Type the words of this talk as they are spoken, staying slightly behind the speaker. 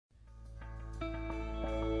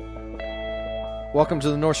Welcome to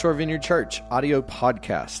the North Shore Vineyard Church audio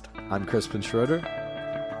podcast. I'm Crispin Schroeder.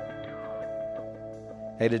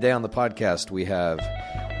 Hey, today on the podcast we have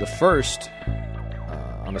the first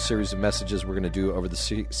on a series of messages we're going to do over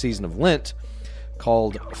the season of Lent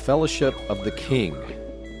called Fellowship of the King.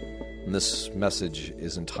 And this message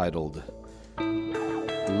is entitled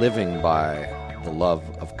Living by the Love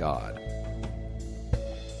of God.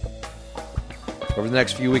 Over the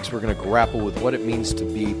next few weeks, we're going to grapple with what it means to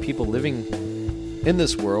be people living in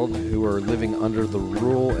this world who are living under the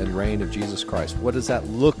rule and reign of Jesus Christ. What does that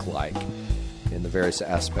look like in the various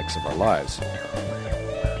aspects of our lives?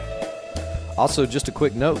 Also, just a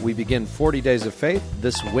quick note, we begin 40 Days of Faith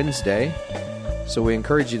this Wednesday, so we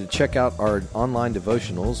encourage you to check out our online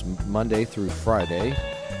devotionals Monday through Friday.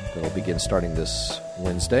 They'll begin starting this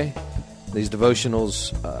Wednesday. These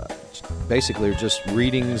devotionals basically are just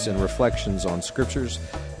readings and reflections on scriptures.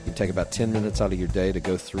 You take about 10 minutes out of your day to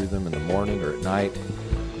go through them in the morning or at night,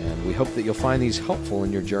 and we hope that you'll find these helpful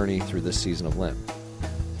in your journey through this season of Lent.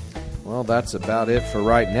 Well, that's about it for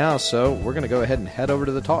right now, so we're going to go ahead and head over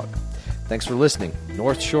to the talk. Thanks for listening.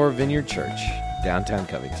 North Shore Vineyard Church, downtown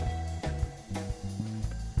Covington.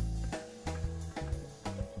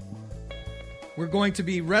 We're going to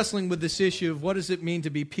be wrestling with this issue of what does it mean to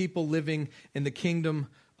be people living in the kingdom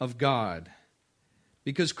of God.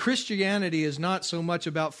 Because Christianity is not so much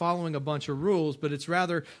about following a bunch of rules, but it's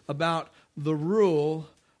rather about the rule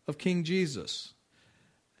of King Jesus.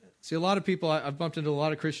 See, a lot of people, I've bumped into a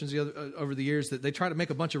lot of Christians over the years that they try to make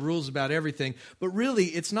a bunch of rules about everything, but really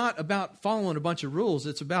it's not about following a bunch of rules,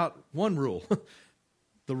 it's about one rule,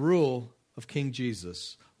 the rule of King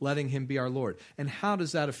Jesus, letting him be our Lord. And how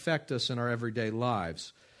does that affect us in our everyday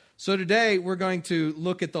lives? So today we're going to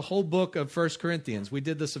look at the whole book of 1 Corinthians. We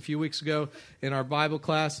did this a few weeks ago in our Bible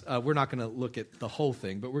class. We're not going to look at the whole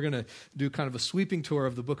thing, but we're going to do kind of a sweeping tour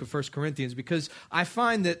of the book of 1 Corinthians because I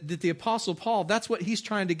find that the Apostle Paul, that's what he's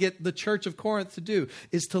trying to get the church of Corinth to do,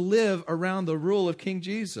 is to live around the rule of King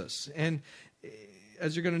Jesus. And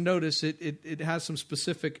as you're going to notice, it has some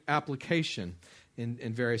specific application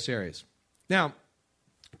in various areas. Now,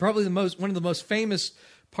 probably one of the most famous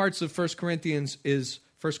parts of 1 Corinthians is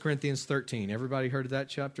 1 Corinthians 13. Everybody heard of that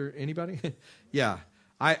chapter? Anybody? Yeah.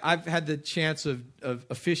 I've had the chance of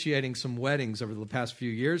officiating some weddings over the past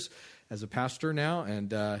few years as a pastor now,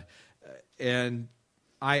 and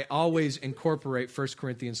I always incorporate 1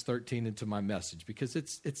 Corinthians 13 into my message because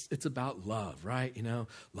it's about love, right? You know,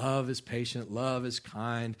 love is patient, love is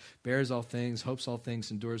kind, bears all things, hopes all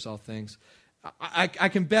things, endures all things. I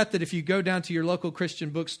can bet that if you go down to your local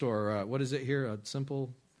Christian bookstore, what is it here? A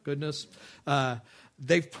Simple Goodness?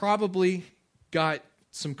 They've probably got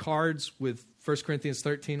some cards with 1 Corinthians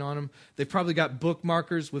 13 on them. They've probably got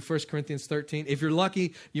bookmarkers with 1 Corinthians 13. If you're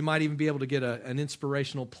lucky, you might even be able to get an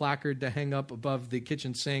inspirational placard to hang up above the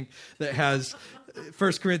kitchen sink that has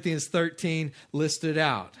 1 Corinthians 13 listed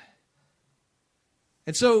out.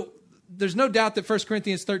 And so there's no doubt that 1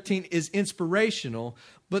 Corinthians 13 is inspirational,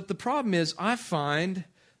 but the problem is I find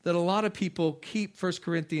that a lot of people keep 1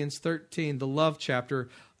 Corinthians 13, the love chapter,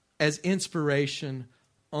 as inspiration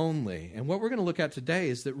only. And what we're going to look at today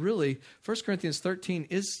is that really 1 Corinthians 13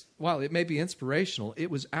 is, while it may be inspirational,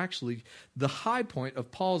 it was actually the high point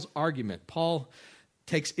of Paul's argument. Paul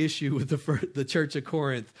takes issue with the church of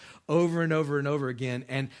Corinth over and over and over again,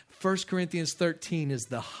 and 1 Corinthians 13 is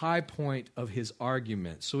the high point of his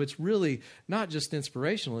argument. So it's really not just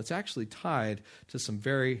inspirational, it's actually tied to some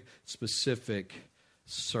very specific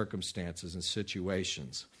circumstances and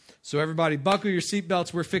situations. So everybody, buckle your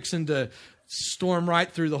seatbelts. We're fixing to storm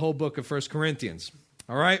right through the whole book of 1 Corinthians.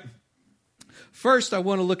 All right? First, I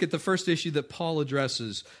want to look at the first issue that Paul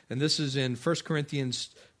addresses, and this is in 1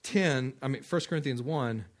 Corinthians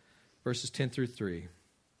 1, verses 10 through 3.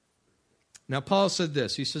 Now, Paul said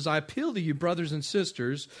this. He says, I appeal to you, brothers and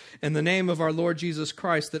sisters, in the name of our Lord Jesus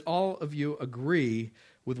Christ, that all of you agree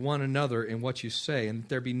with one another in what you say, and that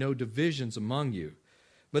there be no divisions among you,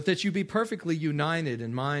 but that you be perfectly united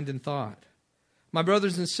in mind and thought. My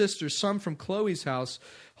brothers and sisters, some from Chloe's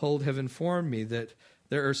household have informed me that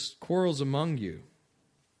there are quarrels among you.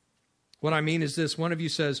 What I mean is this: one of you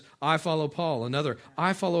says, I follow Paul. Another,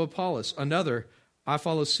 I follow Apollos. Another, I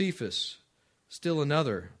follow Cephas. Still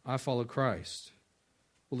another, I follow Christ.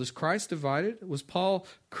 Well, is Christ divided? Was Paul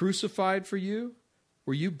crucified for you?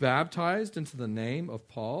 Were you baptized into the name of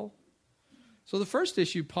Paul? So the first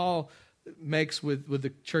issue Paul makes with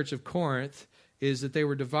the church of Corinth is that they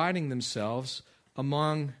were dividing themselves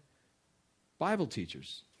among Bible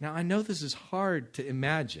teachers. Now, I know this is hard to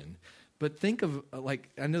imagine, But think of,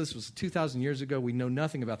 I know this was 2,000 years ago. We know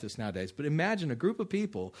nothing about this nowadays. But imagine a group of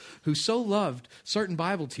people who so loved certain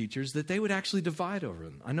Bible teachers that they would actually divide over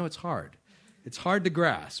them. I know it's hard. It's hard to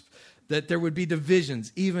grasp that there would be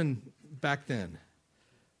divisions even back then.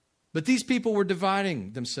 But these people were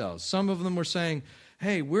dividing themselves. Some of them were saying,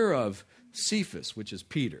 hey, we're of Cephas, which is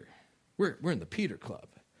Peter. We're in the Peter Club.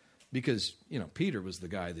 Because, Peter was the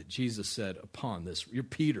guy that Jesus said, upon this, you're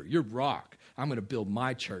Peter, you're rock. I'm going to build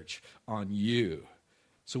my church on you.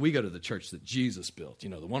 So we go to the church that Jesus built, the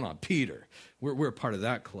one on Peter. We're a part of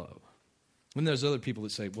that club. When there's other people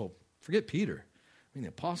that say, well, forget Peter. The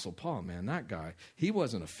Apostle Paul, man, that guy, he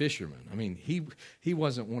wasn't a fisherman. He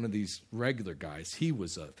wasn't one of these regular guys. He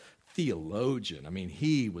was a theologian.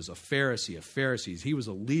 He was a Pharisee of Pharisees. He was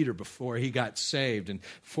a leader before he got saved and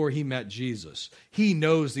before he met Jesus. He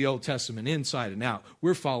knows the Old Testament inside and out.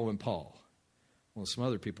 We're following Paul. Well, some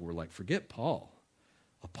other people were like, forget Paul.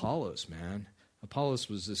 Apollos, man. Apollos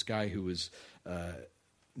was this guy who was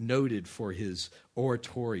noted for his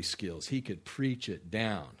oratory skills. He could preach it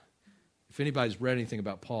down. If anybody's read anything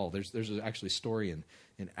about Paul, there's actually a story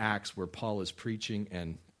in Acts where Paul is preaching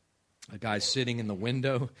and a guy's sitting in the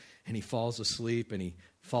window and he falls asleep and he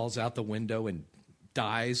falls out the window and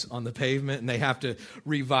dies on the pavement and they have to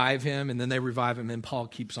revive him and then they revive him and Paul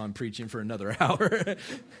keeps on preaching for another hour.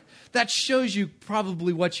 That shows you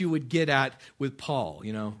probably what you would get at with Paul,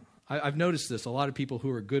 I've noticed this. A lot of people who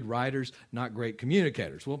are good writers, not great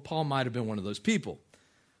communicators. Well, Paul might have been one of those people.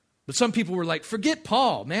 But some people were like, forget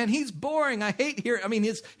Paul, man. He's boring. I hate hearing.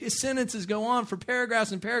 His sentences go on for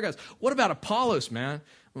paragraphs and paragraphs. What about Apollos, man?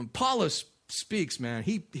 When Apollos speaks, man,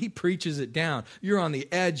 he preaches it down. You're on the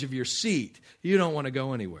edge of your seat. You don't want to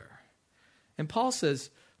go anywhere. And Paul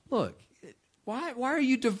says, look, why are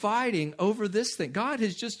you dividing over this thing? God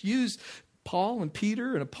has just used Paul and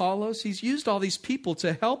Peter and Apollos. He's used all these people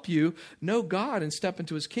to help you know God and step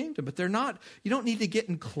into his kingdom. But you don't need to get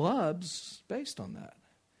in clubs based on that.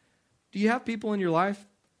 Do you have people in your life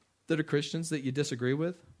that are Christians that you disagree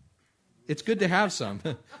with? It's good to have some.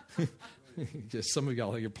 Just some of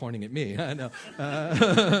y'all, you're pointing at me. I know.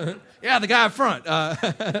 Yeah, the guy up front.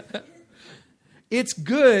 It's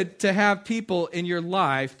good to have people in your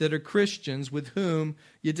life that are Christians with whom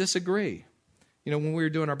you disagree. When we were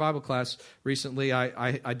doing our Bible class recently,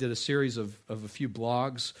 I did a series of a few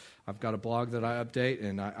blogs. I've got a blog that I update,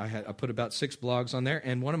 and I put about 6 blogs on there.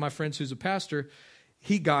 And one of my friends who's a pastor,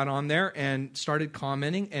 he got on there and started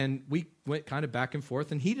commenting, and we went kind of back and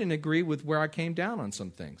forth, and he didn't agree with where I came down on some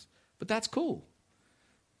things. But that's cool.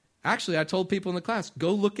 Actually, I told people in the class,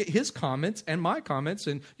 go look at his comments and my comments,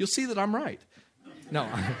 and you'll see that I'm right. No.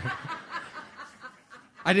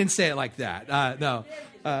 I didn't say it like that. No.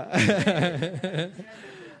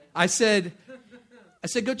 I said,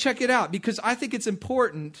 go check it out, because I think it's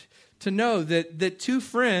important to know that two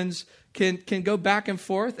friends can go back and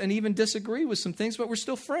forth and even disagree with some things, but we're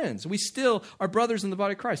still friends. We still are brothers in the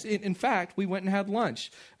body of Christ. In fact, we went and had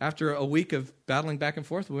lunch. After a week of battling back and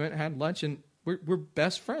forth, we went and had lunch, and we're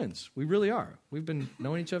best friends. We really are. We've been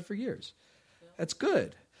knowing each other for years. That's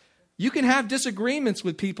good. You can have disagreements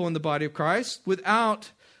with people in the body of Christ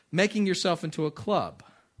without making yourself into a club.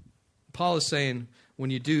 Paul is saying when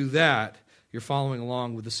you do that, you're following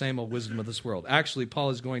along with the same old wisdom of this world. Actually, Paul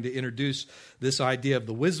is going to introduce this idea of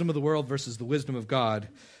the wisdom of the world versus the wisdom of God,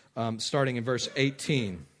 starting in verse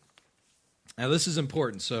 18. Now, this is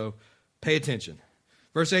important, so pay attention.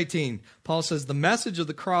 Verse 18, Paul says, the message of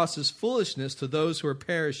the cross is foolishness to those who are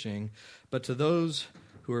perishing, but to those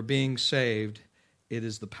who are being saved, it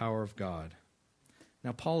is the power of God.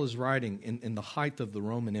 Now, Paul is writing in the height of the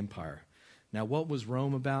Roman Empire. Now, what was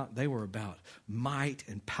Rome about? They were about might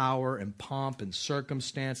and power and pomp and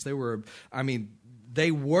circumstance. They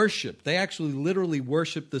worshiped. They actually literally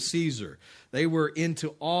worshiped the Caesar. They were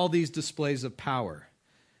into all these displays of power.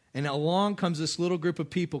 And along comes this little group of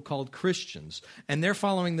people called Christians, and they're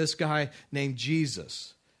following this guy named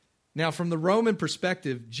Jesus. Now, from the Roman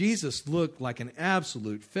perspective, Jesus looked like an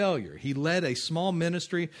absolute failure. He led a small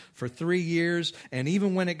ministry for 3 years, and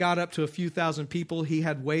even when it got up to a few thousand people, he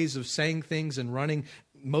had ways of saying things and running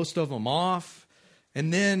most of them off.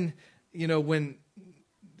 And then, when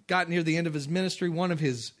got near the end of his ministry, one of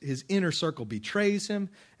his inner circle betrays him,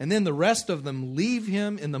 and then the rest of them leave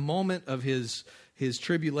him in the moment of his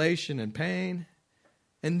tribulation and pain.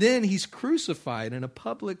 And then he's crucified in a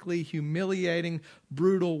publicly humiliating,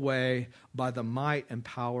 brutal way by the might and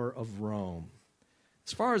power of Rome.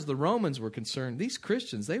 As far as the Romans were concerned, these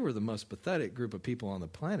Christians, they were the most pathetic group of people on the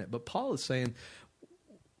planet. But Paul is saying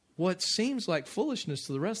what seems like foolishness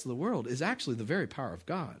to the rest of the world is actually the very power of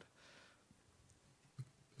God.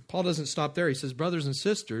 Paul doesn't stop there. He says, brothers and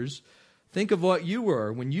sisters, Think of what you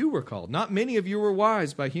were when you were called. Not many of you were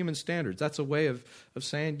wise by human standards. That's a way of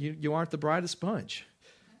saying you aren't the brightest bunch.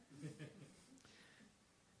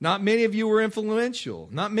 Not many of you were influential.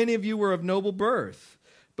 Not many of you were of noble birth.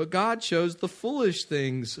 But God chose the foolish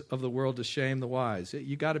things of the world to shame the wise.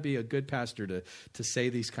 You got to be a good pastor to say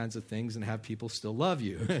these kinds of things and have people still love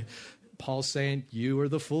you. Paul's saying you are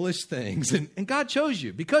the foolish things. And God chose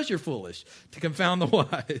you because you're foolish to confound the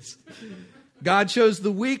wise. God chose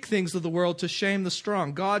the weak things of the world to shame the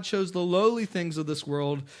strong. God chose the lowly things of this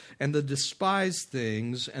world and the despised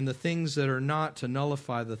things and the things that are not to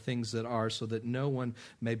nullify the things that are, so that no one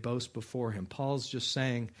may boast before him. Paul's just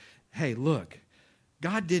saying, hey, look,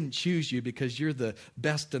 God didn't choose you because you're the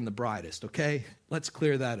best and the brightest, okay? Let's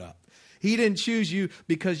clear that up. He didn't choose you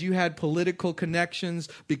because you had political connections,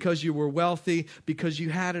 because you were wealthy, because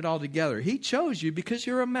you had it all together. He chose you because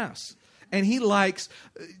you're a mess. And he likes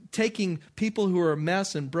taking people who are a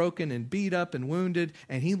mess and broken and beat up and wounded,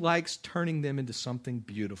 and he likes turning them into something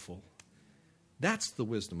beautiful. That's the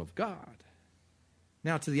wisdom of God.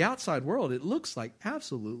 Now, to the outside world, it looks like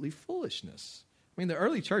absolutely foolishness. I mean, the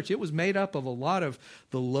early church, it was made up of a lot of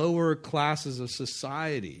the lower classes of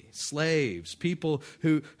society, slaves, people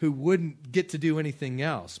who wouldn't get to do anything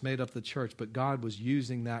else, made up the church. But God was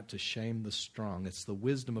using that to shame the strong. It's the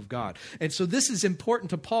wisdom of God. And so this is important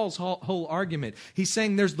to Paul's whole argument. He's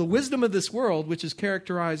saying there's the wisdom of this world, which is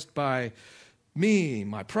characterized by me,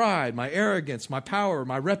 my pride, my arrogance, my power,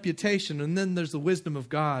 my reputation. And then there's the wisdom of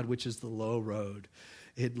God, which is the low road.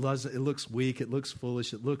 It looks weak, it looks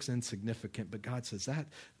foolish, it looks insignificant, but God says that,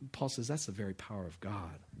 Paul says that's the very power of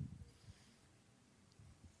God.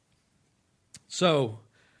 So,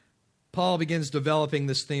 Paul begins developing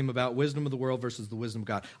this theme about wisdom of the world versus the wisdom of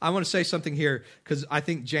God. I want to say something here because I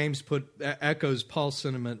think James echoes Paul's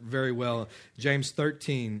sentiment very well. James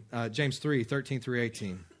 3, 13 through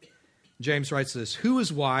 18. James writes this, "Who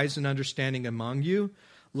is wise and understanding among you?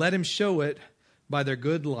 Let him show it by their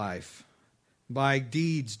good life, by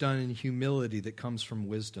deeds done in humility that comes from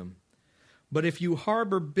wisdom. But if you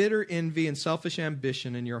harbor bitter envy and selfish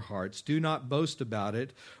ambition in your hearts, do not boast about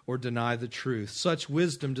it or deny the truth. Such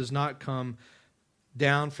wisdom does not come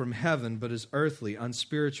down from heaven, but is earthly,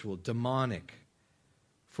 unspiritual, demonic.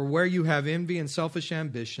 For where you have envy and selfish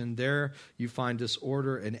ambition, there you find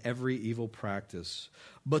disorder and every evil practice.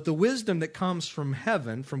 But the wisdom that comes from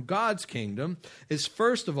heaven, from God's kingdom, is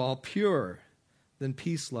first of all pure, then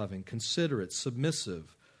peace-loving, considerate,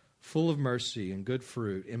 submissive, full of mercy and good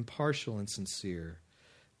fruit, impartial and sincere.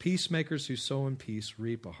 Peacemakers who sow in peace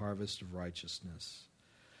reap a harvest of righteousness."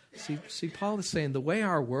 See, Paul is saying the way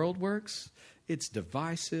our world works, it's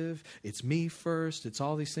divisive, it's me first, it's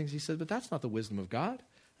all these things. He said, but that's not the wisdom of God.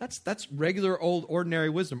 That's regular old ordinary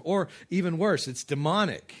wisdom. Or even worse, it's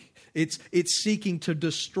demonic. It's seeking to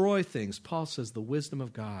destroy things. Paul says the wisdom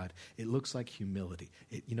of God, it looks like humility.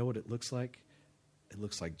 You know what it looks like? It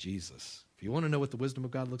looks like Jesus. If you want to know what the wisdom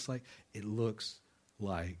of God looks like, it looks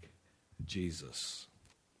like Jesus.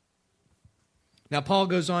 Now, Paul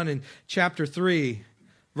goes on in chapter 3,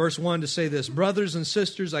 verse 1 to say this, "Brothers and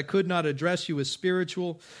sisters, I could not address you as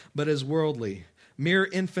spiritual, but as worldly, mere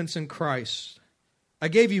infants in Christ. I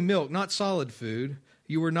gave you milk, not solid food.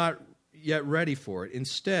 You were not yet ready for it.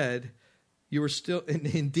 Instead, you were still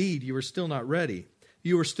not ready.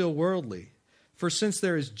 You were still worldly. For since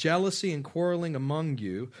there is jealousy and quarreling among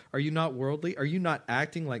you, are you not worldly? Are you not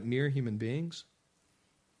acting like mere human beings?"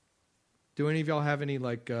 Do any of y'all have any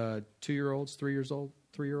 2-year-olds,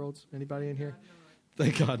 3-year-olds? Anybody in here?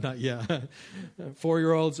 Thank God, not yet.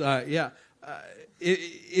 4-year-olds, yeah.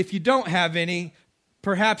 If you don't have any,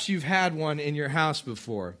 perhaps you've had one in your house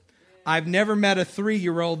before. I've never met a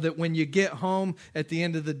 3-year-old that when you get home at the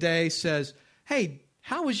end of the day says, "Hey,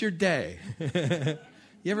 how was your day?"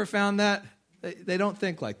 You ever found that? They don't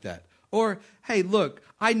think like that. Or, "Hey, look,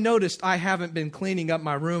 I noticed I haven't been cleaning up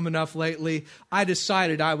my room enough lately. I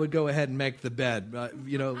decided I would go ahead and make the bed."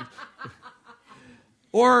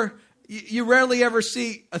 Or you rarely ever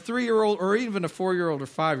see a 3-year-old or even a 4-year-old or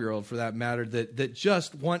 5-year-old for that matter that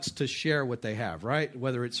just wants to share what they have, right?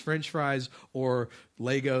 Whether it's French fries or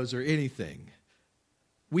Legos or anything.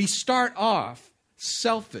 We start off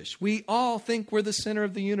selfish. We all think we're the center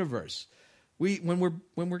of the universe. When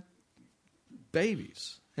we're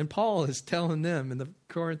babies. And Paul is telling them in the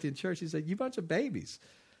Corinthian church, he said, "You bunch of babies.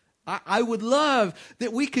 I would love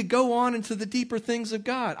that we could go on into the deeper things of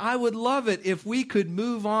God. I would love it if we could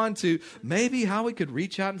move on to maybe how we could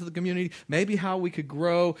reach out into the community, maybe how we could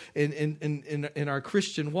grow in our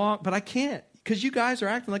Christian walk, but I can't. Because you guys are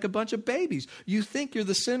acting like a bunch of babies. You think you're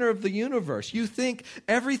the center of the universe. You think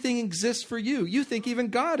everything exists for you. You think even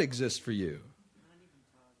God exists for you."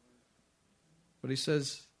 But he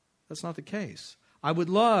says that's not the case. I would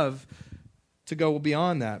love to go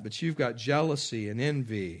beyond that, but you've got jealousy and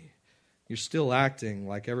envy. You're still acting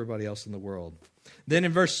like everybody else in the world. Then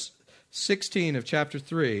in verse 16 of chapter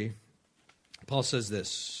 3, Paul says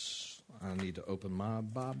this. I need to open my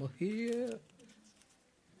Bible here.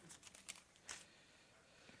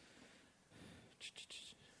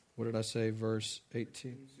 What did I say? Verse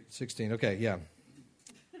 18, 16. Okay, yeah.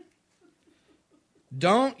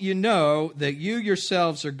 Don't you know that you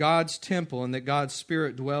yourselves are God's temple and that God's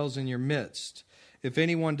Spirit dwells in your midst? If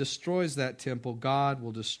anyone destroys that temple, God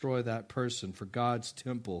will destroy that person, for God's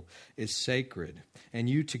temple is sacred, and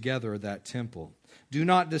you together are that temple. Do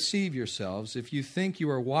not deceive yourselves. If you think you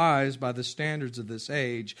are wise by the standards of this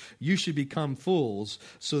age, you should become fools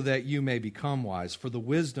so that you may become wise. For the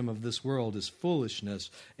wisdom of this world is foolishness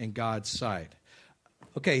in God's sight.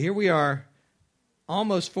 Okay, here we are,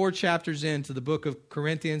 almost 4 chapters into the book of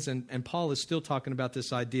Corinthians, and Paul is still talking about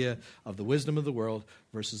this idea of the wisdom of the world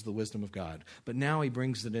versus the wisdom of God. But now he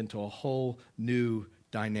brings it into a whole new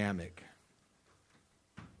dynamic.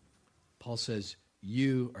 Paul says,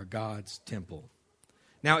 you are God's temple.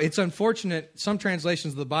 Now, it's unfortunate, some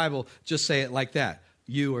translations of the Bible just say it like that.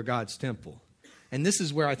 You are God's temple. And this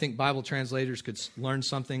is where I think Bible translators could learn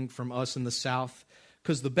something from us in the South.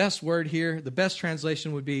 Because the best word here, the best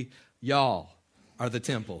translation would be, y'all are the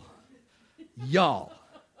temple. Y'all.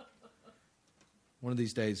 One of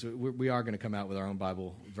these days, we are going to come out with our own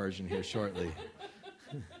Bible version here shortly.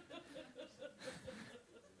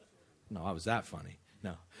 No, I was that funny.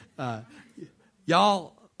 No.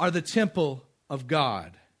 Y'all are the temple of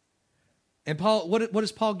God. And Paul, what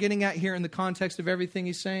is Paul getting at here in the context of everything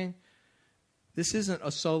he's saying? This isn't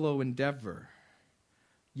a solo endeavor.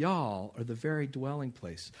 Y'all are the very dwelling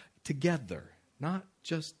place together, not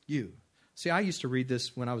just you. See, I used to read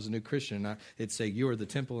this when I was a new Christian, and it'd say, you are the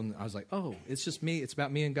temple, and I was like, oh, it's just me, it's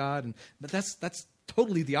about me and God. But that's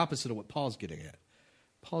totally the opposite of what Paul's getting at.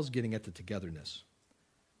 Paul's getting at the togetherness.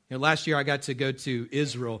 You know, last year I got to go to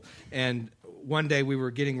Israel, and one day we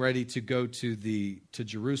were getting ready to go to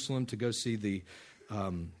Jerusalem to go see the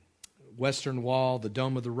Western Wall, the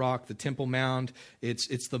Dome of the Rock, the Temple Mount.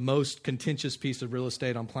 It's the most contentious piece of real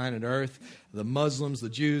estate on planet Earth. The Muslims, the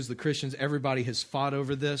Jews, the Christians, everybody has fought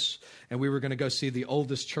over this. And we were going to go see the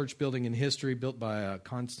oldest church building in history, built by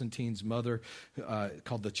Constantine's mother,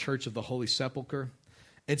 called the Church of the Holy Sepulchre.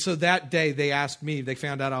 And so that day they asked me, they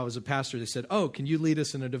found out I was a pastor. They said, oh, can you lead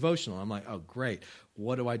us in a devotional? I'm like, oh, great.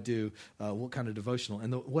 What do I do? What kind of devotional?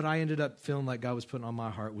 And what I ended up feeling like God was putting on my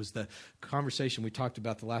heart was the conversation we talked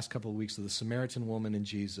about the last couple of weeks of the Samaritan woman and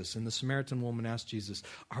Jesus. And the Samaritan woman asked Jesus,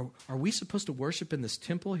 are we supposed to worship in this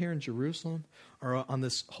temple here in Jerusalem or on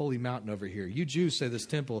this holy mountain over here? You Jews say this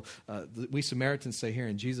temple, we Samaritans say here.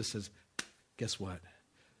 And Jesus says, guess what?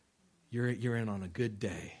 You're in on a good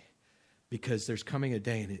day. Because there's coming a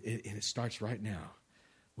day, and it starts right now,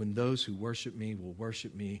 when those who worship me will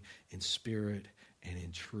worship me in spirit and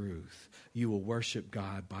in truth. You will worship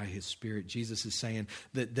God by His Spirit. Jesus is saying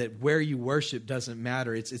that where you worship doesn't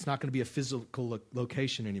matter. It's not going to be a physical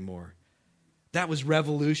location anymore. That was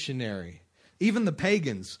revolutionary. Even the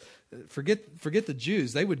pagans, forget the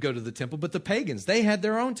Jews, they would go to the temple, but the pagans, they had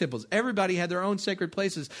their own temples. Everybody had their own sacred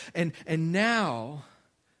places. And now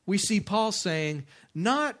we see Paul saying,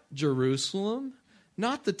 not Jerusalem,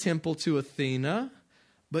 not the temple to Athena,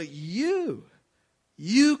 but you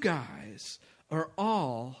guys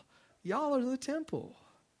y'all are the temple.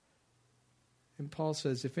 And Paul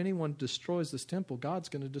says, if anyone destroys this temple, God's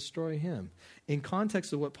going to destroy him. In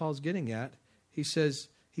context of what Paul's getting at, he says,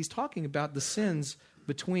 he's talking about the sins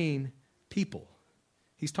between people.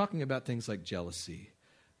 He's talking about things like jealousy,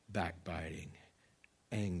 backbiting,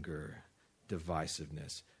 anger,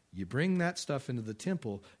 divisiveness. You bring that stuff into the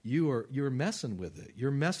temple, you're messing with it.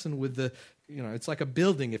 You're messing with it's like a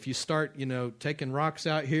building. If you start, taking rocks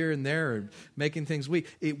out here and there and making things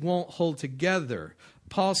weak, it won't hold together.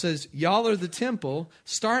 Paul says, y'all are the temple.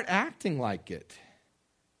 Start acting like it.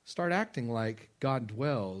 Start acting like God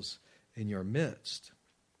dwells in your midst.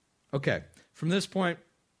 Okay, from this point,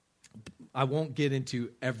 I won't get into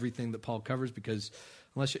everything that Paul covers because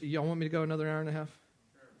unless y'all want me to go another hour and a half?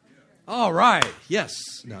 All right.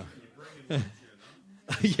 Yes. No.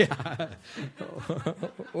 Yeah.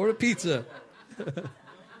 Order pizza.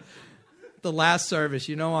 The last service,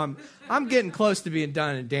 I'm getting close to being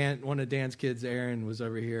done. And one of Dan's kids, Aaron, was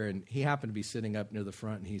over here, and he happened to be sitting up near the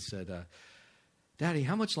front, and he said, "Daddy,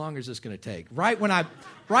 how much longer is this going to take?" Right when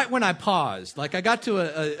I paused, like I got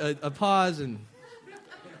to a pause, and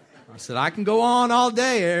I said, "I can go on all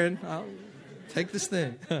day, Aaron. I'll take this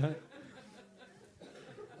thing."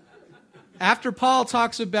 After Paul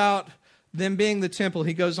talks about them being the temple,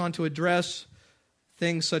 he goes on to address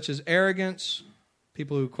things such as arrogance,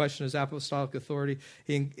 people who question his apostolic authority.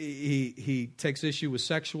 He takes issue with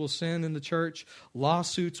sexual sin in the church,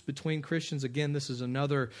 lawsuits between Christians. Again, this is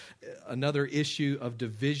another issue of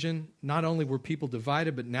division. Not only were people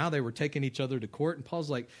divided, but now they were taking each other to court. And Paul's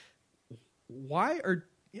like,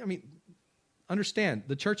 understand,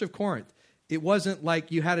 the church of Corinth, it wasn't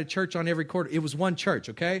like you had a church on every corner. It was one church,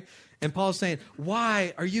 okay? And Paul's saying,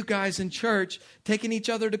 why are you guys in church taking each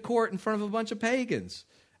other to court in front of a bunch of pagans?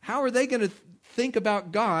 How are they going to think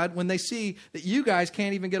about God when they see that you guys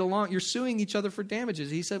can't even get along? You're suing each other for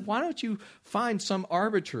damages. He said, why don't you find some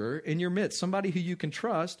arbiter in your midst, somebody who you can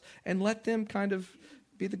trust, and let them kind of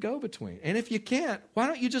be the go-between? And if you can't, why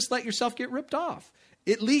don't you just let yourself get ripped off?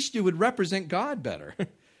 At least you would represent God better.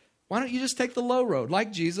 Why don't you just take the low road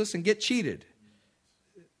like Jesus and get cheated?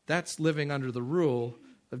 That's living under the rule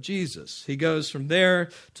of Jesus. He goes from there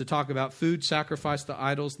to talk about food sacrificed to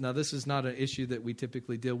idols. Now, this is not an issue that we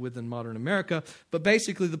typically deal with in modern America, but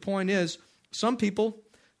basically the point is, some people,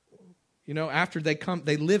 after they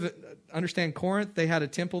live, understand Corinth, they had a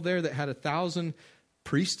temple there that had 1,000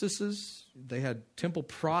 priestesses. They had temple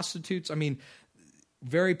prostitutes.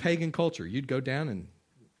 Very pagan culture. You'd go down and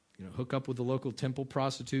hook up with the local temple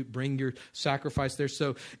prostitute, bring your sacrifice there.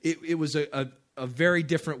 So it was a very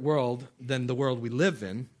different world than the world we live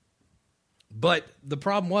in. But the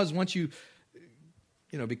problem was, once you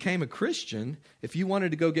became a Christian, if you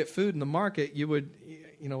wanted to go get food in the market, you would,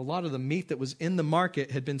 a lot of the meat that was in the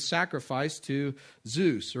market had been sacrificed to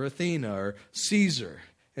Zeus or Athena or Caesar.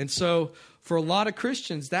 And so for a lot of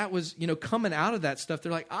Christians, that was, coming out of that stuff.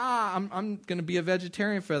 They're like, I'm going to be a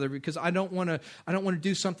vegetarian forever because I don't want to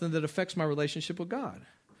do something that affects my relationship with God.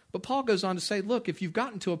 But Paul goes on to say, look, if you've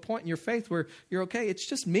gotten to a point in your faith where you're okay, it's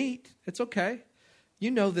just meat. It's okay.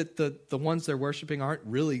 You know that the ones they're worshiping aren't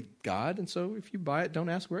really God. And so if you buy it, don't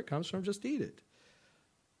ask where it comes from, just eat it.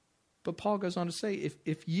 But Paul goes on to say,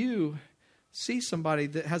 if you see somebody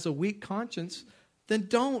that has a weak conscience, then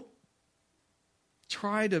don't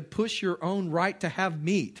try to push your own right to have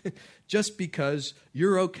meat just because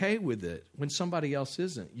you're okay with it when somebody else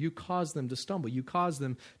isn't. You cause them to stumble. You cause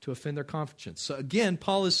them to offend their conscience. So again,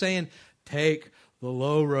 Paul is saying, take the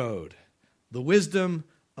low road. The wisdom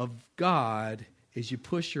of God is you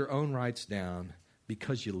push your own rights down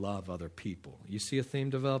because you love other people. You see a theme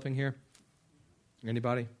developing here?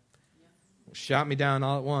 Anybody? Shout me down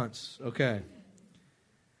all at once. Okay.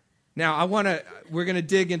 Now, we're going to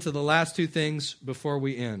dig into the last two things before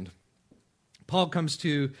we end. Paul comes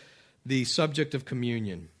to the subject of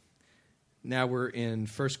communion. Now we're in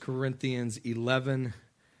 1 Corinthians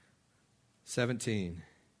 11:17.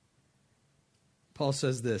 Paul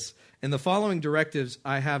says this, "In the following directives,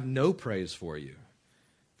 I have no praise for you,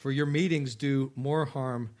 for your meetings do more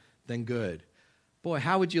harm than good." Boy,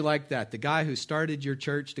 how would you like that? The guy who started your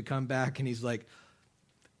church to come back and he's like,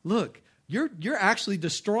 look, You're actually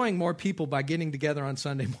destroying more people by getting together on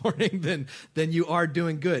Sunday morning than you are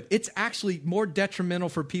doing good. It's actually more detrimental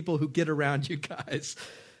for people who get around you guys.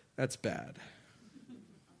 That's bad.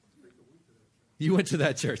 You went to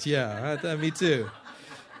that church. Yeah, me too.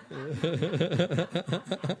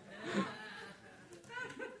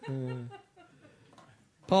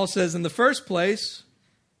 Paul says, in the first place,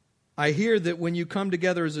 I hear that when you come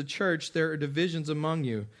together as a church, there are divisions among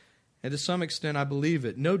you. And to some extent, I believe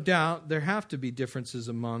it. No doubt, there have to be differences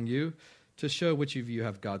among you to show which of you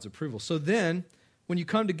have God's approval. So then, when you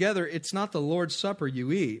come together, it's not the Lord's Supper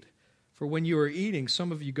you eat. For when you are eating,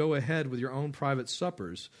 some of you go ahead with your own private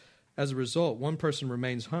suppers. As a result, one person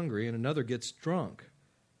remains hungry and another gets drunk.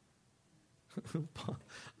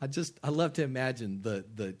 I love to imagine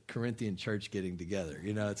the Corinthian church getting together.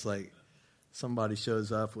 It's like somebody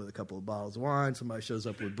shows up with a couple of bottles of wine. Somebody shows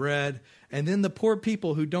up with bread. And then the poor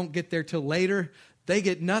people who don't get there till later, they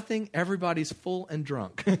get nothing. Everybody's full and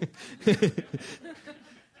drunk.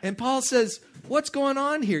 And Paul says, what's going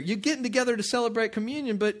on here? You're getting together to celebrate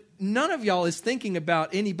communion, but none of y'all is thinking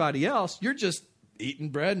about anybody else. You're just eating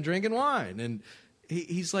bread and drinking wine. And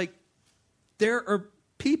he's like, there are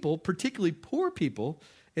people, particularly poor people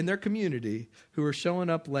in their community, who are showing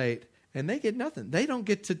up late. And they get nothing. They don't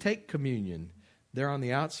get to take communion. They're on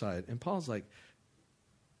the outside. And Paul's like,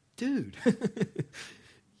 dude,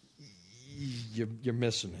 you're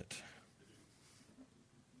missing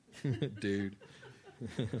it. Dude.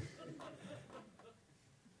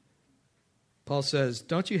 Paul says,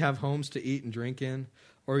 don't you have homes to eat and drink in?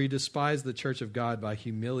 Or you despise the church of God by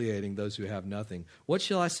humiliating those who have nothing? What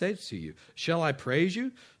shall I say to you? Shall I praise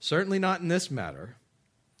you? Certainly not in this matter.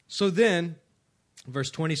 So then,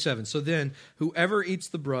 Verse 27, so then whoever eats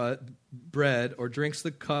the bread or drinks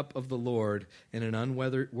the cup of the Lord in an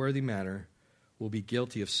unworthy manner will be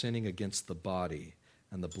guilty of sinning against the body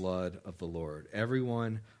and the blood of the Lord.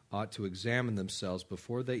 Everyone ought to examine themselves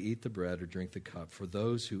before they eat the bread or drink the cup. For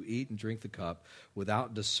those who eat and drink the cup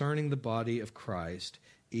without discerning the body of Christ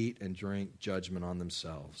eat and drink judgment on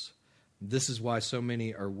themselves. This is why so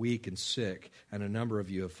many are weak and sick, and a number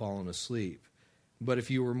of you have fallen asleep. But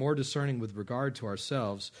if you were more discerning with regard to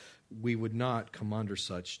ourselves, we would not come under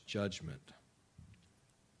such judgment.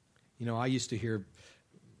 You know, I used to hear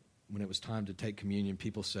when it was time to take communion,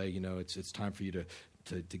 people say, you know, it's time for you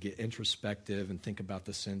to get introspective and think about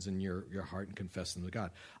the sins in your heart and confess them to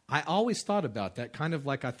God. I always thought about that, kind of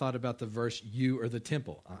like I thought about the verse, you are the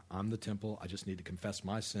temple. I'm the temple. I just need to confess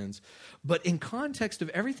my sins. But in context of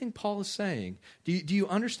everything Paul is saying, do you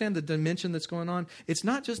understand the dimension that's going on? It's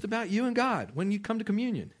not just about you and God when you come to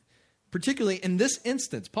communion. Particularly in this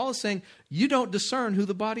instance, Paul is saying you don't discern who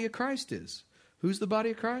the body of Christ is. Who's the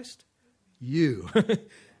body of Christ? You.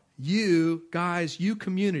 You, guys, you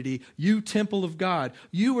community, you temple of God,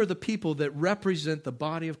 you are the people that represent the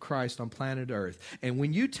body of Christ on planet Earth. And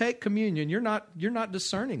when you take communion, you're not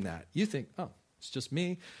discerning that. You think, oh, it's just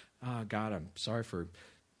me. God, I'm sorry for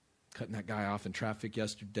cutting that guy off in traffic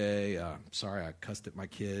yesterday. Sorry I cussed at my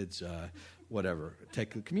kids. Whatever.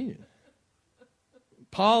 Take the communion.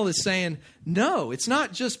 Paul is saying, no, it's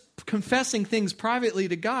not just confessing things privately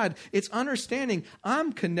to God. It's understanding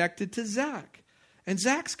I'm connected to Zach. And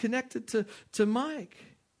Zach's connected to Mike.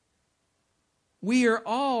 We are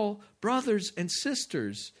all brothers and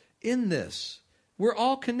sisters in this. We're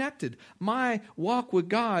all connected. My walk with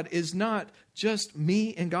God is not just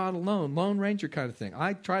me and God alone, Lone Ranger kind of thing.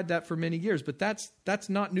 I tried that for many years, but that's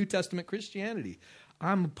not New Testament Christianity.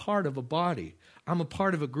 I'm a part of a body. I'm a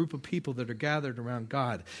part of a group of people that are gathered around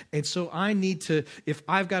God. And so I need to, if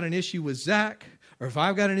I've got an issue with Zach, or if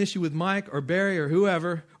I've got an issue with Mike or Barry or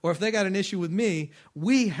whoever, or if they got an issue with me,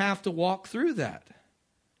 we have to walk through that.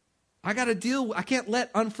 I can't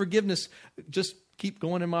let unforgiveness just keep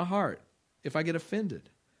going in my heart if I get offended.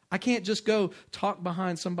 I can't just go talk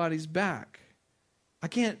behind somebody's back. I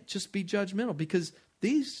can't just be judgmental because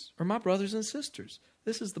these are my brothers and sisters.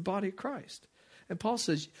 This is the body of Christ. And Paul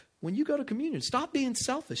says, when you go to communion, stop being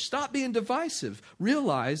selfish, stop being divisive.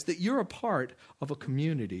 Realize that you're a part of a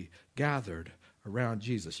community gathered around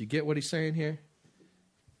Jesus. You get what he's saying here?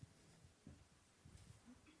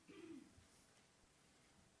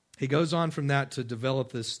 He goes on from that to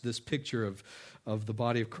develop this picture of the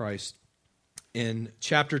body of Christ. In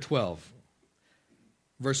chapter 12,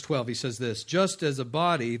 verse 12, he says this, just as a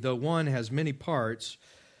body, though one has many parts,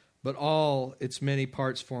 but all its many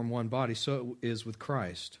parts form one body, so it is with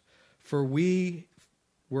Christ. For we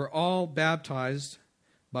were all baptized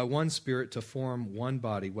by one Spirit to form one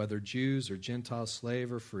body, whether Jews or Gentiles,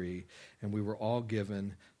 slave or free, and we were all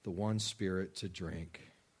given the one Spirit to drink.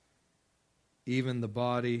 Even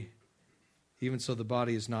so the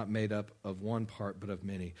body is not made up of one part, but of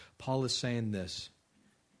many. Paul is saying this.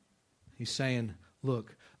 He's saying,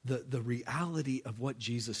 look, the reality of what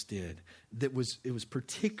Jesus did, it was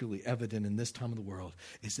particularly evident in this time of the world,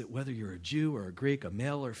 is that whether you're a Jew or a Greek, a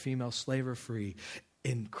male or female, slave or free,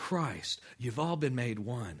 in Christ, you've all been made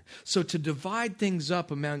one. So to divide things up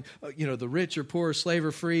among, the rich or poor, slave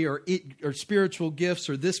or free, or spiritual gifts,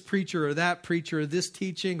 or this preacher or that preacher, or this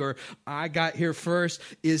teaching, or I got here first,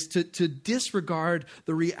 is to disregard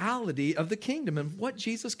the reality of the kingdom and what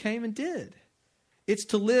Jesus came and did. It's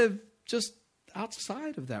to live just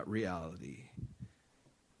outside of that reality.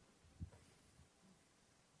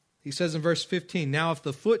 He says in verse 15, now if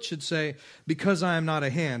the foot should say, because I am not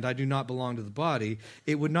a hand, I do not belong to the body,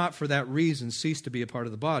 it would not for that reason cease to be a part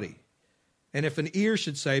of the body. And if an ear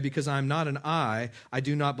should say, because I am not an eye, I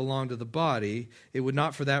do not belong to the body, it would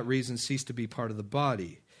not for that reason cease to be part of the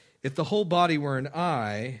body. If the whole body were an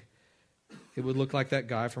eye, it would look like that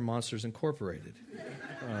guy from Monsters Incorporated,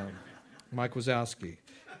 Mike Wazowski.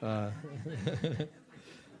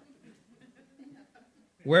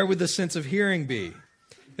 Where would the sense of hearing be?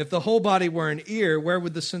 If the whole body were an ear, where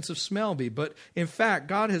would the sense of smell be? But in fact,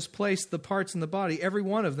 God has placed the parts in the body, every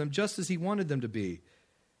one of them, just as he wanted them to be.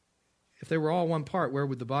 If they were all one part, where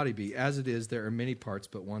would the body be? As it is, there are many parts,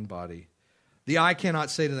 but one body. The eye cannot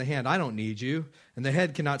say to the hand, I don't need you. And the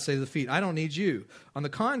head cannot say to the feet, I don't need you. On the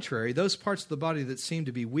contrary, those parts of the body that seem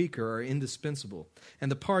to be weaker are indispensable. And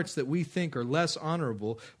the parts that we think are less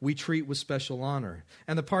honorable, we treat with special honor.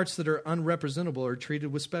 And the parts that are unrepresentable are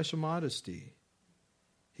treated with special modesty.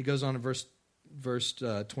 He goes on in verse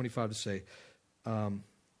 25 to say that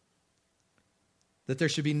there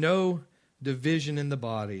should be no division in the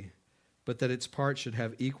body, but that its parts should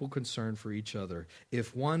have equal concern for each other.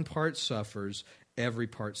 If one part suffers, every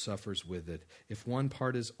part suffers with it. If one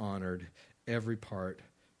part is honored, every part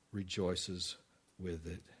rejoices with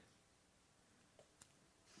it.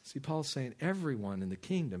 See, Paul's saying everyone in the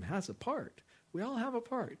kingdom has a part. We all have a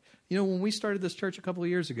part. You know, when we started this church a couple of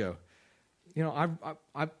years ago, you know,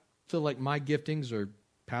 I feel like my giftings are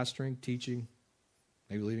pastoring, teaching,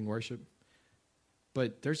 maybe leading worship.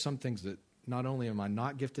 But there's some things that not only am I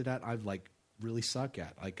not gifted at, I like really suck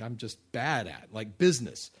at. Like I'm just bad at, like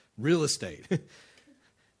business, real estate.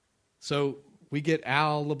 So we get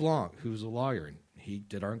Al LeBlanc, who's a lawyer, and he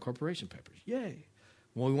did our incorporation papers. Yay.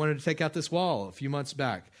 Well, we wanted to take out this wall a few months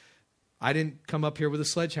back. I didn't come up here with a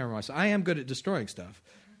sledgehammer myself. I am good at destroying stuff.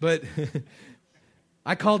 But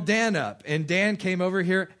I called Dan up, and Dan came over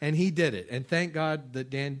here, and he did it. And thank God that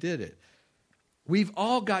Dan did it. We've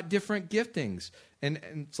all got different giftings. And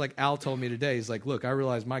it's like Al told me today. He's like, look, I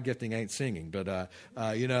realize my gifting ain't singing, but,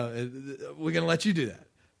 we're going to let you do that.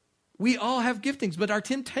 We all have giftings, but our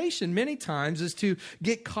temptation many times is to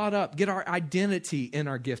get caught up, get our identity in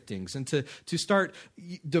our giftings, and to start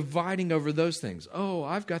dividing over those things. Oh,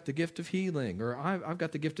 I've got the gift of healing, or I've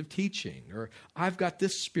got the gift of teaching, or I've got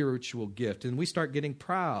this spiritual gift, and we start getting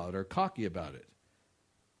proud or cocky about it.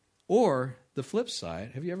 Or the flip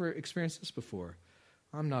side, have you ever experienced this before?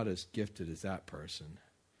 I'm not as gifted as that person.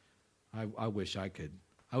 I wish I could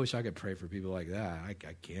pray for people like that. I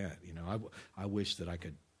can't. You know, I wish that I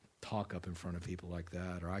could talk up in front of people like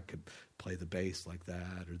that, or I could play the bass like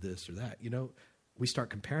that, or this or that. You know, we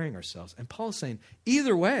start comparing ourselves. And Paul's saying,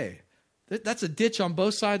 either way, that's a ditch on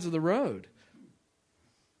both sides of the road.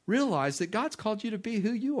 Realize that God's called you to be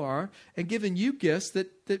who you are and given you gifts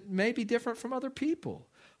that may be different from other people.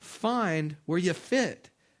 Find where you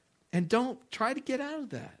fit, and don't try to get out of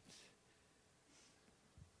that.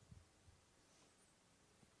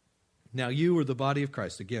 Now, you are the body of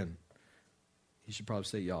Christ. Again, you should probably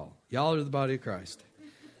say y'all. Y'all are the body of Christ.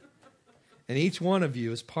 And each one of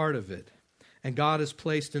you is part of it. And God has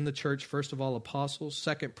placed in the church, first of all, apostles,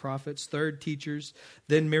 second, prophets, third, teachers,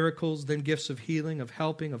 then miracles, then gifts of healing, of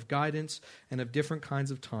helping, of guidance, and of different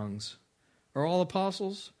kinds of tongues. Are all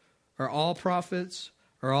apostles? Are all prophets?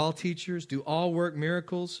 Are all teachers? Do all work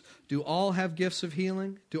miracles? Do all have gifts of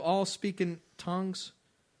healing? Do all speak in tongues?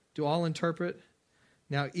 Do all interpret?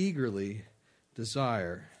 Now eagerly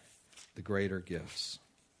desire the greater gifts.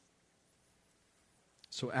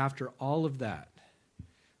 So after all of that,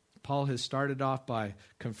 Paul has started off by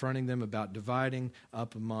confronting them about dividing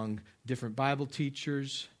up among different Bible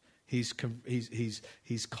teachers. He's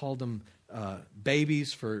called them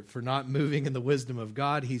babies for not moving in the wisdom of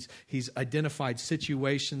God. He's identified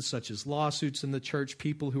situations such as lawsuits in the church,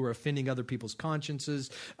 people who are offending other people's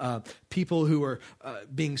consciences, people who are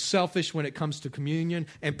being selfish when it comes to communion,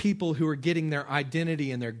 and people who are getting their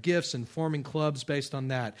identity and their gifts and forming clubs based on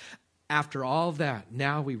that. After all that,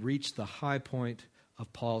 now we reach the high point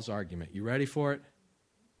of Paul's argument. You ready for it?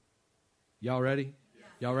 Y'all ready?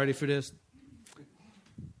 Y'all ready for this?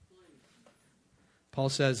 Paul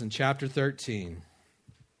says in chapter 13,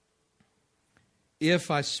 if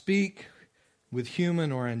I speak with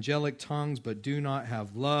human or angelic tongues but do not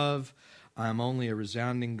have love, I am only a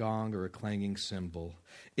resounding gong or a clanging cymbal.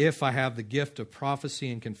 If I have the gift of prophecy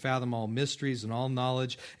and can fathom all mysteries and all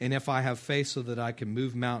knowledge, and if I have faith so that I can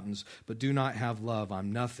move mountains but do not have love,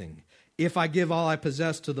 I'm nothing. If I give all I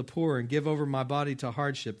possess to the poor and give over my body to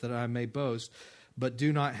hardship that I may boast, but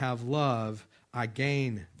do not have love, I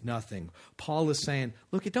gain nothing. Paul is saying,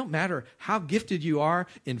 look, it don't matter how gifted you are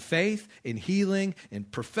in faith, in healing, in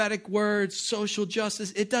prophetic words, social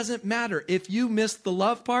justice. It doesn't matter. If you missed the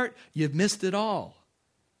love part, you've missed it all.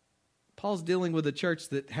 Paul's dealing with a church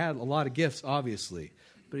that had a lot of gifts, obviously,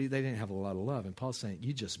 but they didn't have a lot of love. And Paul's saying,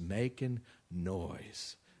 you're just making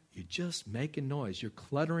noise. You're just making noise. You're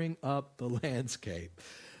cluttering up the landscape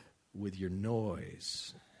with your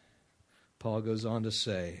noise. Paul goes on to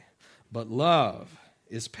say, but love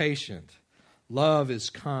is patient. Love is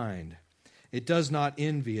kind. It does not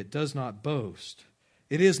envy. It does not boast.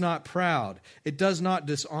 It is not proud. It does not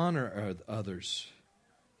dishonor others.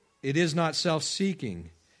 It is not self-seeking.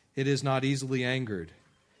 It is not easily angered.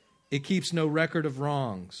 It keeps no record of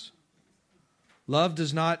wrongs. Love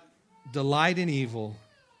does not delight in evil,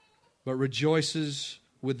 but rejoices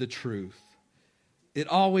with the truth. It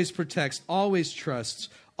always protects, always trusts,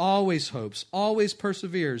 always hopes, always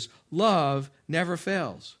perseveres. Love never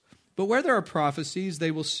fails. But where there are prophecies, they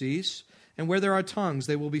will cease, and where there are tongues,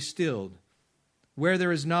 they will be stilled. Where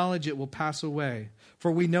there is knowledge, it will pass away.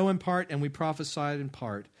 For we know in part, and we prophesy in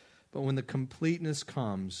part. But when the completeness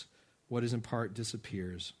comes, what is in part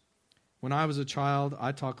disappears. When I was a child,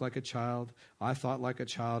 I talked like a child. I thought like a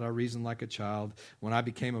child. I reasoned like a child. When I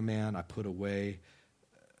became a man, I put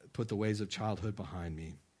the ways of childhood behind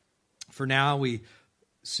me. For now we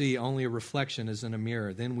see only a reflection as in a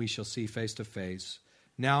mirror. Then we shall see face to face.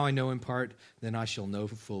 Now I know in part, then I shall know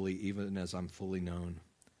fully, even as I'm fully known.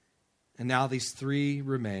 And now these three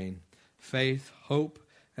remain: faith, hope,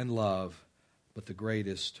 and love. But the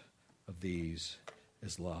greatest of these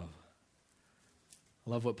is love. I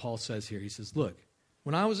love what Paul says here. He says, look,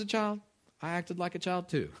 when I was a child, I acted like a child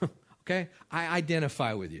too. Okay? I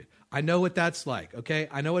identify with you. I know what that's like, okay?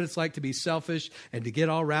 I know what it's like to be selfish and to get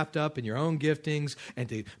all wrapped up in your own giftings and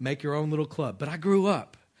to make your own little club. But I grew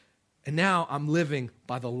up, and now I'm living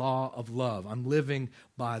by the law of love. I'm living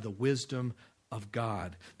by the wisdom of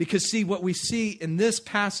God. Because see, what we see in this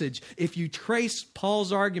passage, if you trace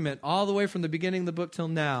Paul's argument all the way from the beginning of the book till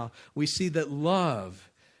now, we see that love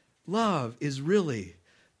is really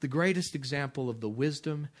the greatest example of the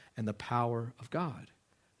wisdom and the power of God.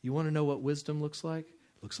 You want to know what wisdom looks like?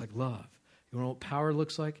 It looks like love. You want to know what power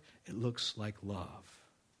looks like? It looks like love.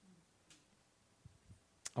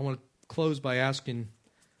 I want to close by asking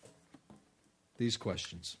these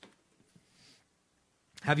questions.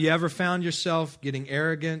 Have you ever found yourself getting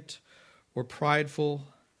arrogant or prideful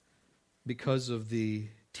because of the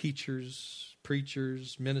teachers,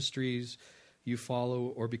 preachers, ministries you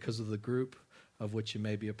follow, or because of the group of which you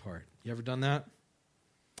may be a part? You ever done that?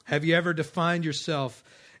 Have you ever defined yourself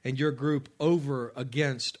and your group over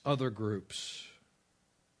against other groups?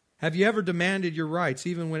 Have you ever demanded your rights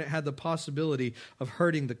even when it had the possibility of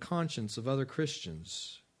hurting the conscience of other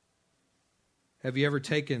Christians? Have you ever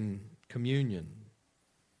taken communion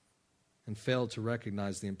and failed to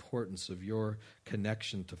recognize the importance of your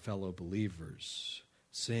connection to fellow believers,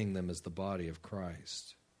 seeing them as the body of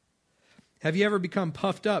Christ? Have you ever become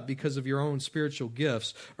puffed up because of your own spiritual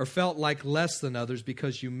gifts, or felt like less than others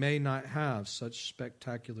because you may not have such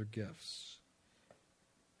spectacular gifts?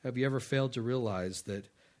 Have you ever failed to realize that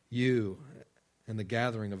you and the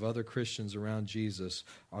gathering of other Christians around Jesus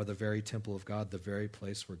are the very temple of God, the very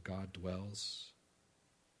place where God dwells?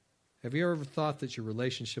 Have you ever thought that your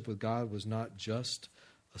relationship with God was not just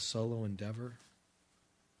a solo endeavor?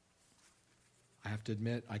 I have to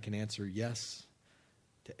admit, I can answer yes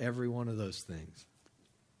to every one of those things,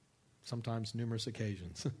 sometimes numerous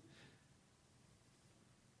occasions.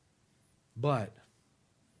 But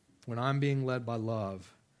when I'm being led by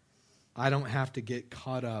love, I don't have to get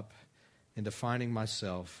caught up in defining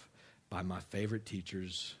myself by my favorite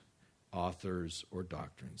teachers, authors, or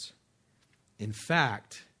doctrines. In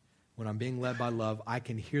fact, when I'm being led by love, I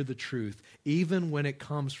can hear the truth, even when it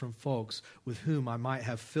comes from folks with whom I might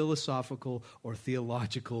have philosophical or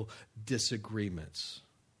theological disagreements.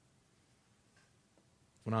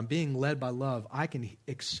 When I'm being led by love, I can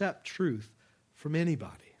accept truth from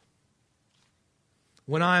anybody.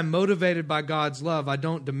 When I am motivated by God's love, I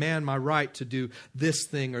don't demand my right to do this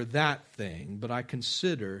thing or that thing, but I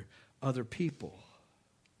consider other people.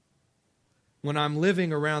 When I'm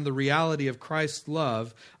living around the reality of Christ's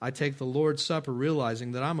love, I take the Lord's Supper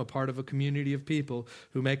realizing that I'm a part of a community of people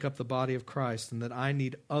who make up the body of Christ and that I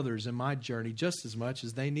need others in my journey just as much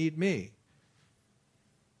as they need me.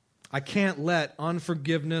 I can't let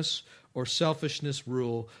unforgiveness or selfishness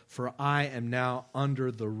rule, for I am now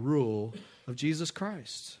under the rule of Jesus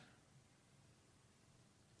Christ.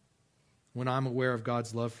 When I'm aware of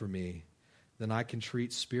God's love for me, then I can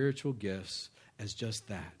treat spiritual gifts as just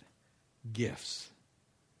that, gifts,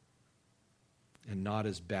 and not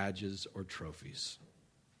as badges or trophies.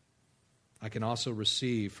 I can also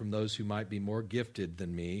receive from those who might be more gifted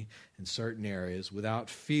than me in certain areas without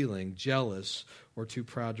feeling jealous or too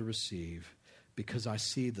proud to receive, because I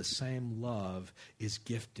see the same love is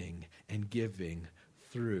gifting and giving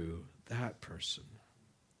through that person.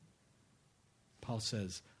 Paul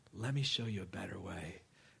says, let me show you a better way.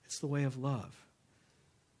 It's the way of love.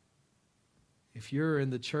 If you're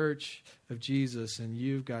in the church of Jesus and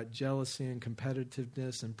you've got jealousy and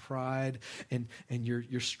competitiveness and pride and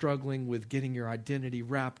you're struggling with getting your identity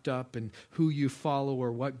wrapped up in who you follow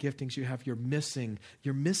or what giftings you have, you're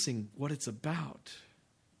missing what it's about.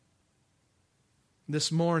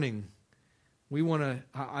 This morning, we want to,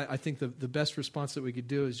 I think the best response that we could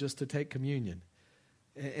do is just to take communion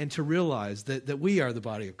and to realize that we are the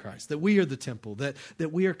body of Christ, that we are the temple, that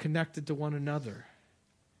we are connected to one another.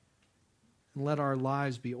 And let our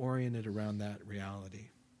lives be oriented around that reality.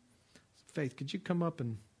 Faith, could you come up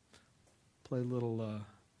and play a little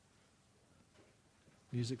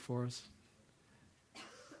music for us?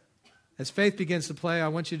 As Faith begins to play, I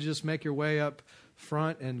want you to just make your way up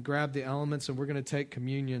front and grab the elements, and we're going to take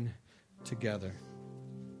communion together.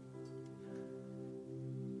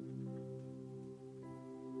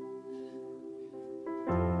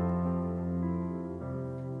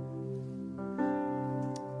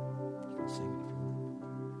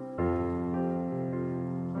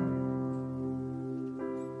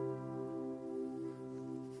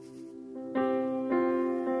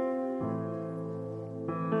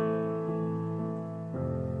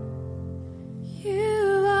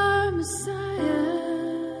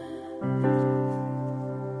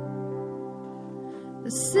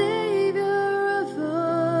 Savior of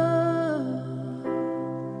all.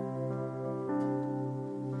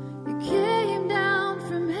 You came down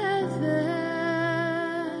from heaven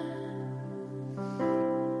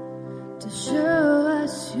to show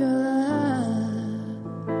us your love,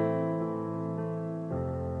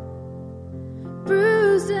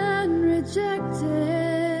 bruised and rejected.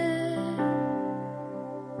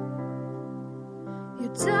 You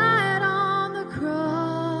died on the cross.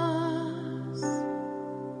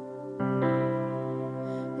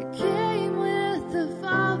 Came with the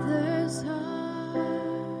Father's heart,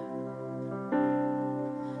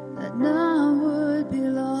 that none would be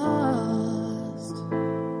lost,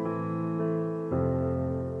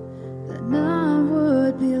 that none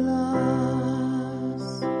would be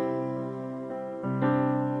lost.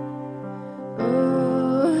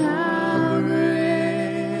 Oh, how great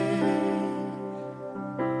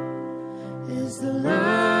is the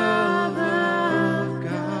love of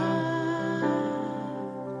God.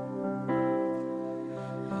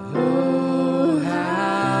 Oh,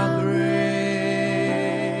 how great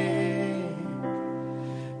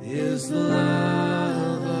is the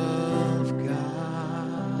love of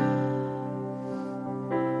God.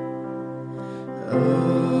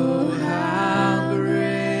 Oh, how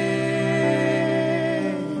great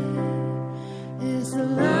is the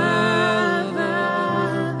love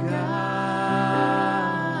of God.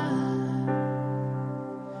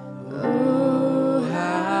 Oh,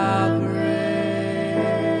 how great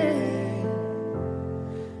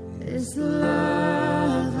is the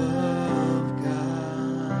love of God.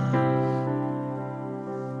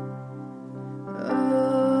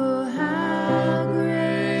 Oh, how great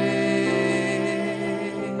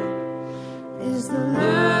is the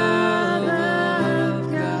love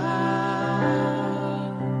of God.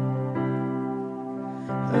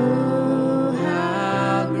 Oh, how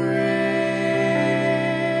great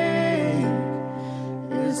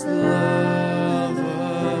is the love of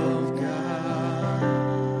God.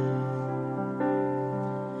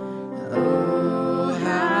 Oh,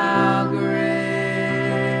 how great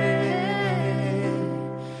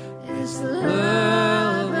is the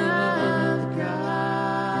love of God.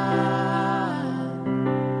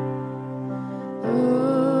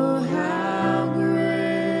 Oh, how great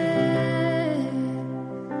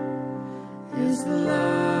is the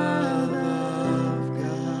love of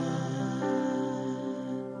God.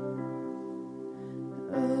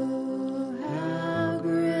 Oh, how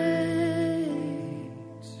great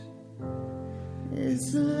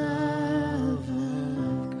is the love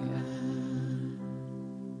of God.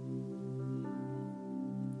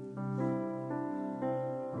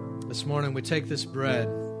 This morning we take this bread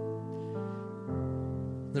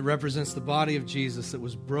that represents the body of Jesus that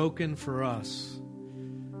was broken for us.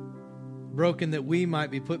 Broken that we might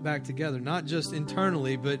be put back together, not just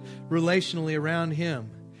internally, but relationally around Him.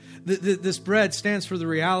 This bread stands for the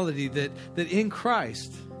reality that in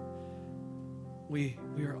Christ we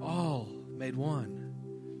are all made one.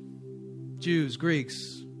 Jews,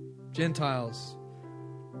 Greeks, Gentiles,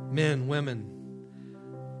 men, women,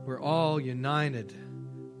 we're all united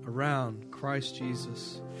around Christ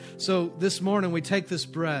Jesus. So this morning we take this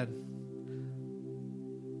bread,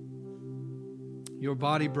 your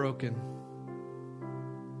body broken,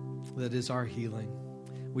 that is our healing.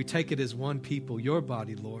 We take it as one people, your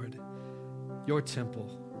body, Lord, your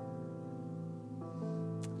temple.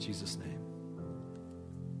 In Jesus' name.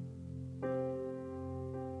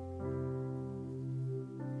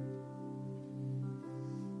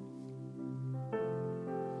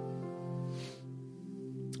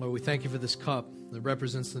 Lord, we thank you for this cup that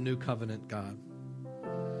represents the new covenant, God.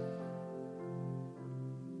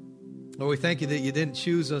 Lord, we thank you that you didn't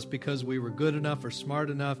choose us because we were good enough or smart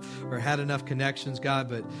enough or had enough connections, God,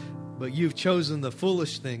 but you've chosen the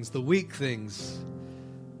foolish things, the weak things,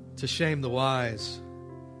 to shame the wise.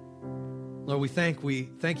 Lord, we thank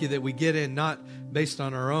you that we get in not based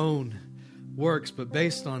on our own works, but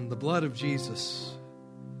based on the blood of Jesus.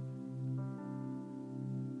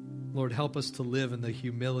 Lord, help us to live in the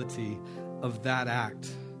humility of that act.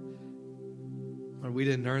 Lord, we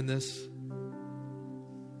didn't earn this.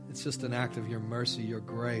 It's just an act of your mercy, your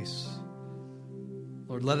grace.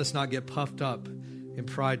 Lord, let us not get puffed up in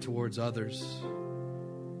pride towards others.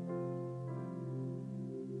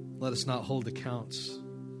 Let us not hold accounts.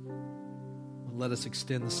 Let us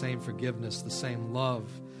extend the same forgiveness, the same love,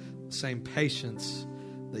 the same patience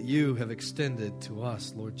that you have extended to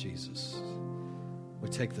us, Lord Jesus. We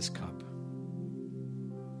take this cup.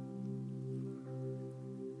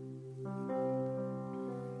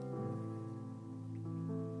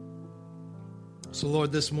 So,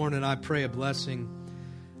 Lord, this morning I pray a blessing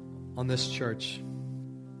on this church.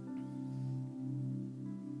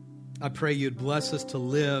 I pray you'd bless us to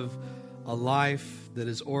live a life that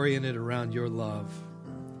is oriented around your love.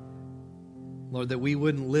 Lord, that we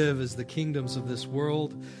wouldn't live as the kingdoms of this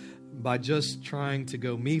world by just trying to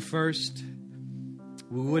go me first.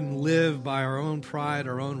 We wouldn't live by our own pride,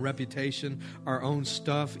 our own reputation, our own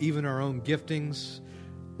stuff, even our own giftings.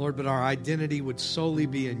 Lord, but our identity would solely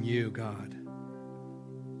be in you, God.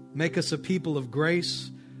 Make us a people of grace,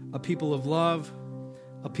 a people of love,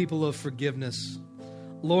 a people of forgiveness.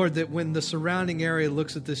 Lord, that when the surrounding area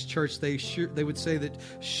looks at this church, they would say that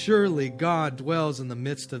surely God dwells in the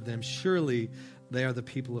midst of them. Surely they are the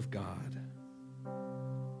people of God.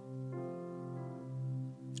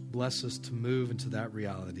 Bless us to move into that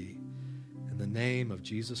reality. In the name of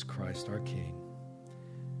Jesus Christ, our King.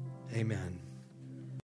 Amen.